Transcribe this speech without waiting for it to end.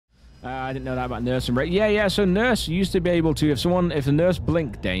I didn't know that about Nurse and Wraith. Yeah, so Nurse used to be able to, if the Nurse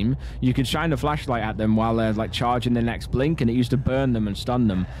blinked, Dame, you could shine a flashlight at them while they're, like, charging the next blink, and it used to burn them and stun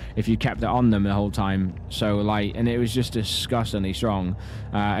them if you kept it on them the whole time. So, like, and it was just disgustingly strong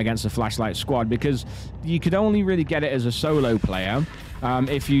against the flashlight squad, because you could only really get it as a solo player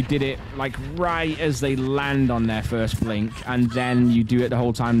if you did it, like, right as they land on their first blink, and then you do it the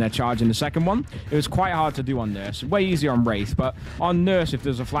whole time they're charging the second one. It was quite hard to do on Nurse. Way easier on Wraith, but on Nurse, if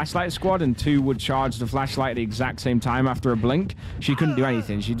there's a flashlight squad and two would charge the flashlight at the exact same time after a blink, she couldn't do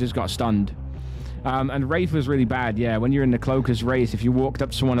anything. She just got stunned. And Wraith was really bad, yeah. When you're in the cloak as Wraith, if you walked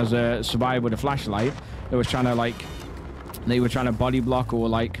up to someone as a survivor with a flashlight that was trying to, like, they were trying to body block or,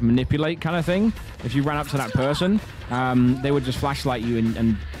 like, manipulate kind of thing, if you ran up to that person, they would just flashlight you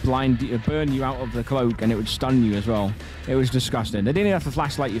and burn you out of the cloak, and it would stun you as well. It was disgusting. They didn't even have to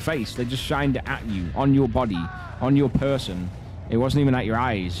flashlight your face. They just shined it at you, on your body, on your person. It wasn't even at your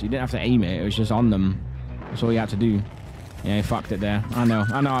eyes. You didn't have to aim it. It was just on them. That's all you had to do. Yeah, he fucked it there. I know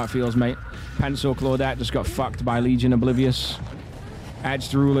how it feels, mate. Pencil Claudette just got fucked by Legion Oblivious.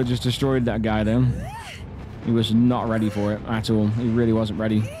 Edged Ruler just destroyed that guy there. He was not ready for it at all. He really wasn't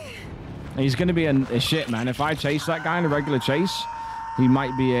ready. He's going to be a shit, man. If I chase that guy in a regular chase, he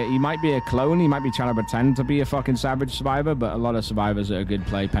might be a clone. He might be trying to pretend to be a fucking savage survivor, but a lot of survivors are a good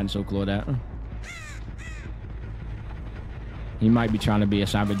play Pencil Claudette. He might be trying to be a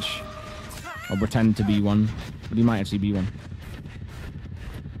savage or pretend to be one, but he might actually be one.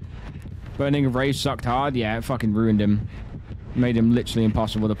 Burning of Wraith sucked hard. Yeah, it fucking ruined him. Made him literally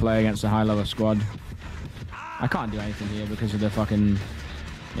impossible to play against a high-level squad. I can't do anything here because of the fucking...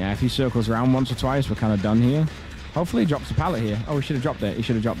 Yeah, if he circles around once or twice, we're kind of done here. Hopefully he drops a pallet here. Oh, he should have dropped it. He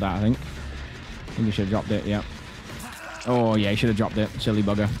should have dropped that, I think. I think he should have dropped it, yeah. Oh, yeah, he should have dropped it. Silly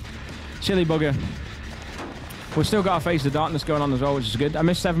bugger. Silly bugger. We've still got our Face of Darkness going on as well, which is good. I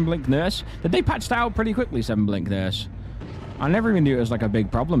missed 7-Blink Nurse. Did they patch that out pretty quickly, 7-Blink Nurse? I never even knew it was like a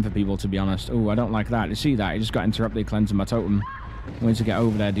big problem for people, to be honest. Oh, I don't like that. You see that? He just got interrupted cleansing my totem. We need to get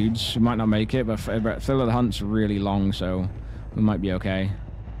over there, dudes. We might not make it, but Fill of the Hunt's really long, so we might be okay.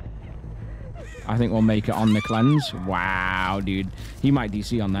 I think we'll make it on the cleanse. Wow, dude. He might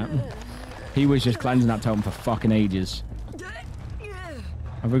DC on that. He was just cleansing that totem for fucking ages.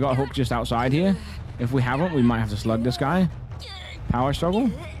 Have we got a hook just outside here? If we haven't, we might have to slug this guy. Power struggle?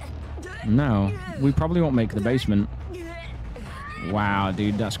 No. We probably won't make the basement. Wow,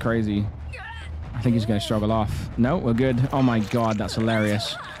 dude, that's crazy. I think he's going to struggle off. No, we're good. Oh my god, that's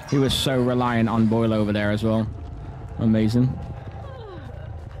hilarious. He was so reliant on Boyle over there as well. Amazing.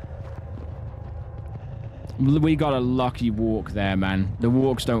 We got a lucky walk there, man. The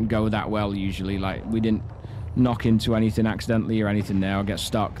walks don't go that well usually. Like, we didn't knock into anything accidentally or anything there or get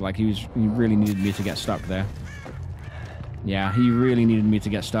stuck. Like, he really needed me to get stuck there. Yeah, he really needed me to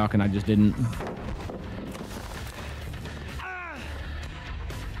get stuck and I just didn't.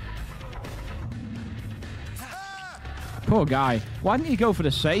 Poor guy. Why didn't he go for the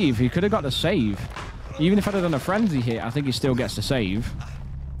save? He could have got the save. Even if I'd have done a frenzy hit, I think he still gets the save.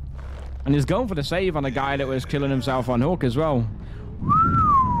 And he's going for the save on a guy that was killing himself on hook as well.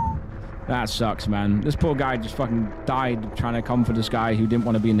 That sucks, man. This poor guy just fucking died trying to come for this guy who didn't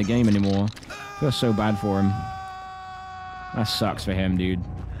want to be in the game anymore. I feel so bad for him. That sucks for him, dude.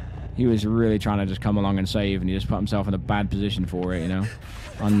 He was really trying to just come along and save, and he just put himself in a bad position for it, you know?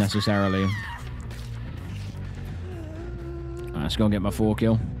 Unnecessarily. Let's go and get my 4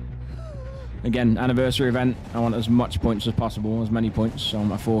 kill. Again, anniversary event. I want as much points as possible, as many points on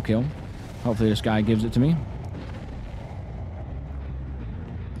my 4 kill. Hopefully this guy gives it to me.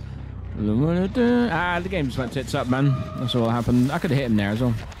 The game just went tits up, man. That's all that happened. I could have hit him there as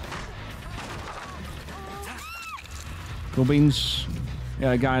well. Cool beans.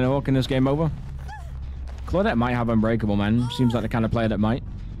 Yeah, a guy in a hook in this game over. Claudette might have Unbreakable, man. Seems like the kind of player that might.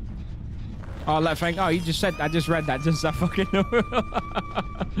 Oh, let Frank. Oh, he just said. I just read that. Just as I fucking.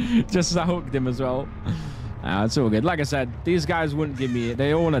 Just as I hooked him as well. It's all good. Like I said, these guys wouldn't give me it.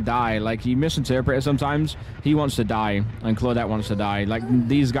 They all want to die. Like, you misinterpret it sometimes. He wants to die, and Claudette wants to die. Like,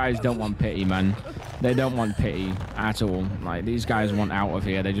 these guys don't want pity, man. They don't want pity at all. Like, these guys want out of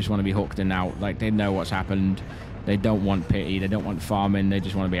here. They just want to be hooked and out. Like, they know what's happened. They don't want pity. They don't want farming. They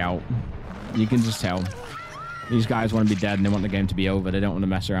just want to be out. You can just tell. These guys want to be dead, and they want the game to be over. They don't want to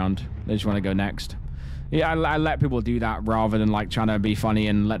mess around. They just want to go next. Yeah, I let people do that rather than, like, trying to be funny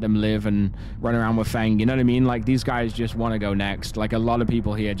and let them live and run around with Fang. You know what I mean? Like, these guys just want to go next. Like, a lot of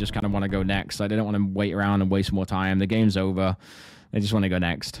people here just kind of want to go next. Like, they don't want to wait around and waste more time. The game's over. They just want to go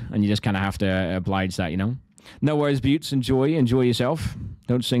next. And you just kind of have to oblige that, you know? No worries, Buttes. Enjoy yourself.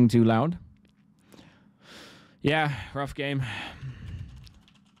 Don't sing too loud. Yeah, rough game.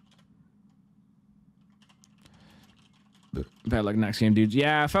 Better luck next game, dude.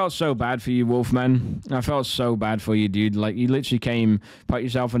 Yeah, I felt so bad for you, Wolfman. I felt so bad for you, dude. Like, you literally put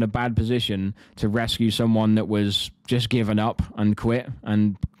yourself in a bad position to rescue someone that was just giving up and quit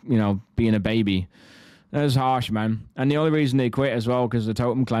and, you know, being a baby. That was harsh, man. And the only reason they quit as well, because the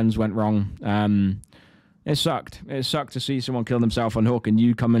totem cleanse went wrong. It sucked. It sucked to see someone kill themselves on hook and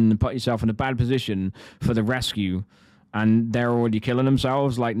you come in and put yourself in a bad position for the rescue. And they're already killing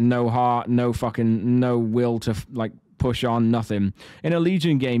themselves. Like, no heart, no will to, like, push on, nothing. In a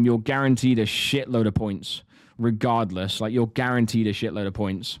Legion game, you're guaranteed a shitload of points, regardless. Like, you're guaranteed a shitload of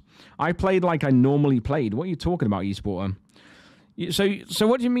points. I played like I normally played. What are you talking about, eSporter? So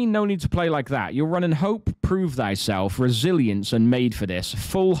what do you mean no need to play like that? You're running Hope, Prove Thyself, Resilience, and Made for This.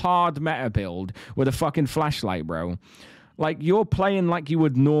 Full hard meta build with a fucking flashlight, bro. Like, you're playing like you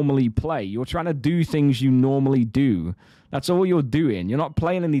would normally play. You're trying to do things you normally do. That's all you're doing. You're not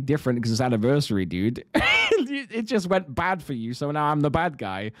playing any different because it's anniversary, dude. It just went bad for you, so now I'm the bad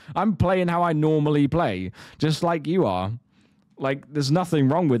guy. I'm playing how I normally play, just like you are. Like, there's nothing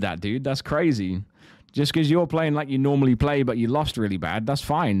wrong with that, dude. That's crazy. Just because you're playing like you normally play, but you lost really bad, that's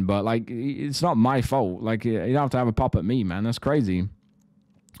fine. But, like, it's not my fault. Like, you don't have to have a pop at me, man. That's crazy.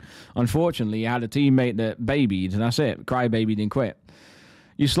 Unfortunately, you had a teammate that babied, and that's it. Crybabied and quit.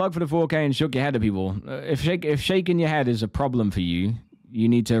 You slugged for the 4K and shook your head at people. If shaking your head is a problem for you, you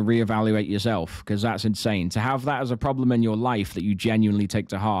need to reevaluate yourself, because that's insane. To have that as a problem in your life that you genuinely take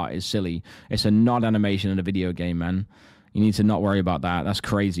to heart is silly. It's a nod animation in a video game, man. You need to not worry about that. That's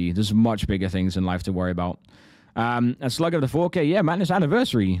crazy. There's much bigger things in life to worry about. A slug of the 4K, yeah, man, it's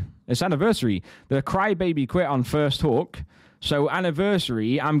anniversary. It's anniversary. The crybaby quit on first hook. So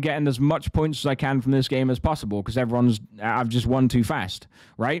anniversary, I'm getting as much points as I can from this game as possible because I've just won too fast,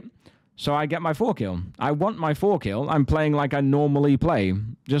 right? So I get my 4-kill. I want my 4-kill. I'm playing like I normally play,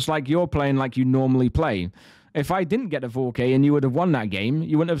 just like you're playing like you normally play. If I didn't get a 4K and you would have won that game,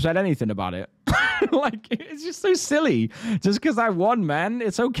 you wouldn't have said anything about it. Like, it's just so silly. Just because I won, man,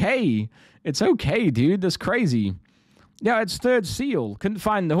 it's okay. It's okay, dude. That's crazy. Yeah, it's third seal. Couldn't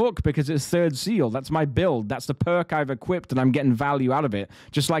find the hook because it's third seal. That's my build. That's the perk I've equipped, and I'm getting value out of it.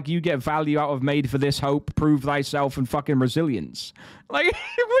 Just like you get value out of Made for This, Hope, Prove Thyself, and fucking Resilience. Like, what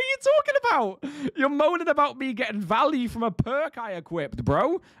are you talking about? You're moaning about me getting value from a perk I equipped,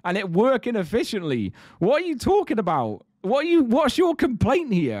 bro, and it working efficiently. What are you talking about? What's your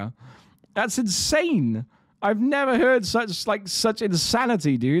complaint here? That's insane. I've never heard such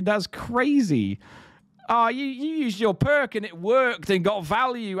insanity, dude. That's crazy. Oh, you used your perk and it worked and got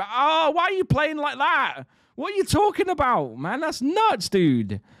value. Oh, why are you playing like that? What are you talking about, man? That's nuts,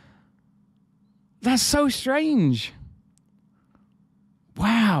 dude. That's so strange.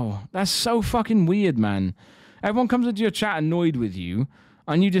 Wow. That's so fucking weird, man. Everyone comes into your chat annoyed with you,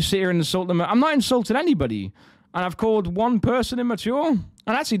 and you just sit here and insult them. I'm not insulting anybody. And I've called one person immature.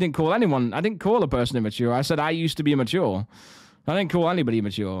 I actually didn't call anyone. I didn't call a person immature. I said I used to be immature. I didn't call anybody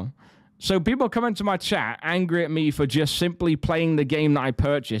immature. So people come into my chat angry at me for just simply playing the game that I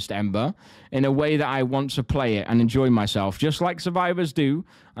purchased, Ember, in a way that I want to play it and enjoy myself, just like survivors do,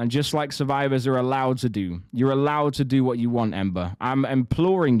 and just like survivors are allowed to do. You're allowed to do what you want, Ember. I'm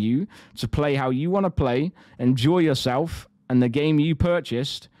imploring you to play how you want to play, enjoy yourself, and the game you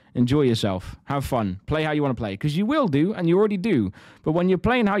purchased, enjoy yourself. Have fun. Play how you want to play, because you will do, and you already do. But when you're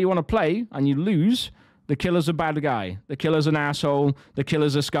playing how you want to play, and you lose, the killer's a bad guy. The killer's an asshole. The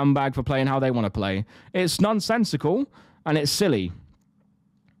killer's a scumbag for playing how they want to play. It's nonsensical, and it's silly.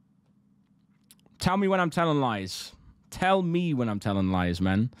 Tell me when I'm telling lies. Tell me when I'm telling lies,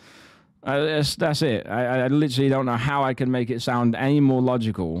 man. That's it. I literally don't know how I can make it sound any more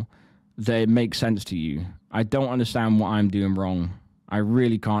logical that it makes sense to you. I don't understand what I'm doing wrong. I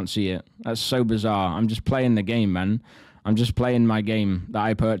really can't see it. That's so bizarre. I'm just playing the game, man. I'm just playing my game that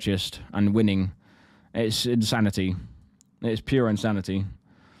I purchased and winning. It's insanity. It's pure insanity.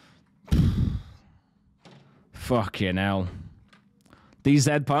 Fucking hell.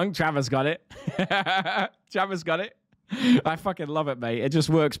 DZ Punk, Travis got it. Travis got it. I fucking love it, mate. It just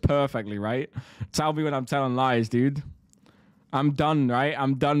works perfectly, right? Tell me when I'm telling lies, dude. I'm done, right?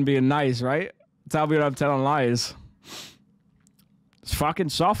 I'm done being nice, right? Tell me when I'm telling lies. It's fucking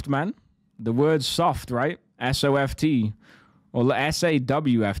soft, man. The word's soft, right? S-O-F-T. Or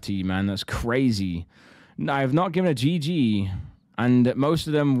S-A-W-F-T, man. That's crazy. I have not given a GG, and most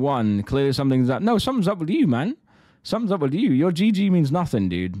of them won. Clearly something's up. No, something's up with you, man. Something's up with you. Your GG means nothing,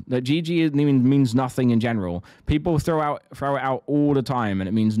 dude. That GG means nothing in general. People throw it out all the time, and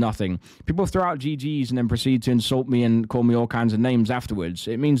it means nothing. People throw out GGs and then proceed to insult me and call me all kinds of names afterwards.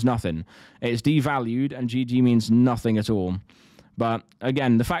 It means nothing. It's devalued, and GG means nothing at all. But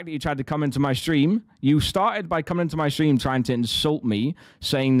again, the fact that you tried to come into my stream, you started by coming into my stream trying to insult me,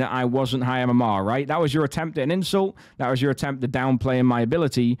 saying that I wasn't high MMR, right? That was your attempt at an insult. That was your attempt at downplaying my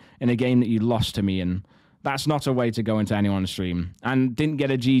ability in a game that you lost to me in. That's not a way to go into anyone's stream. And didn't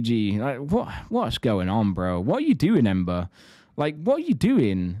get a GG. Like, what's going on, bro? What are you doing, Ember? Like, what are you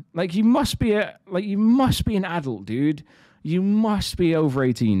doing? Like, you must be an adult, dude. You must be over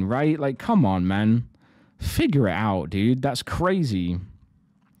 18, right? Like, come on, man. Figure it out, dude. That's crazy.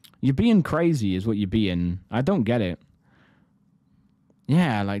 You're being crazy is what you're being. I don't get it.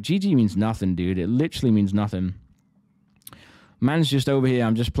 Yeah, like, GG means nothing, dude. It literally means nothing. Man's just over here.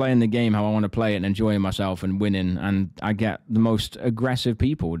 I'm just playing the game how I want to play it and enjoying myself and winning. And I get the most aggressive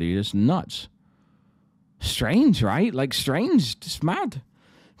people, dude. It's nuts. Strange, right? Like, strange. Just mad.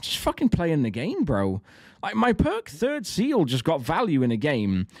 Just fucking playing the game, bro. Like, my Perk third seal just got value in a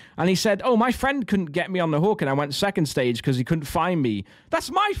game. And he said, oh, my friend couldn't get me on the hook and I went second stage because he couldn't find me. That's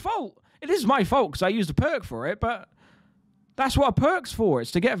my fault. It is my fault because I used a perk for it, but that's what a perk's for.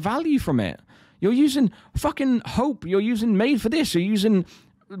 It's to get value from it. You're using fucking hope. You're using made for this. You're using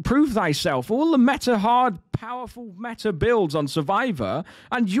prove thyself. All the meta hard, powerful meta builds on Survivor.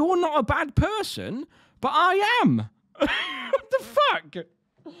 And you're not a bad person, but I am. What the fuck?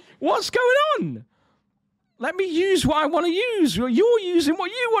 What's going on? Let me use what I want to use. You're using what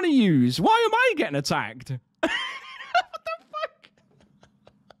you want to use. Why am I getting attacked? What the fuck?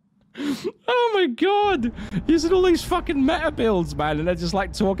 Oh my god. Using all these fucking meta builds, man. And they're just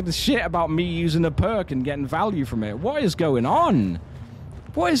like talking the shit about me using a perk and getting value from it. What is going on?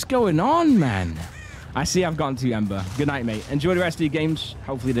 What is going on, man? I see I've gotten to Ember. Good night, mate. Enjoy the rest of your games.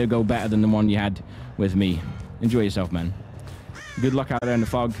 Hopefully they'll go better than the one you had with me. Enjoy yourself, man. Good luck out there in the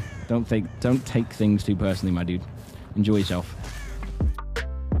fog. Don't take things too personally, my dude. Enjoy yourself.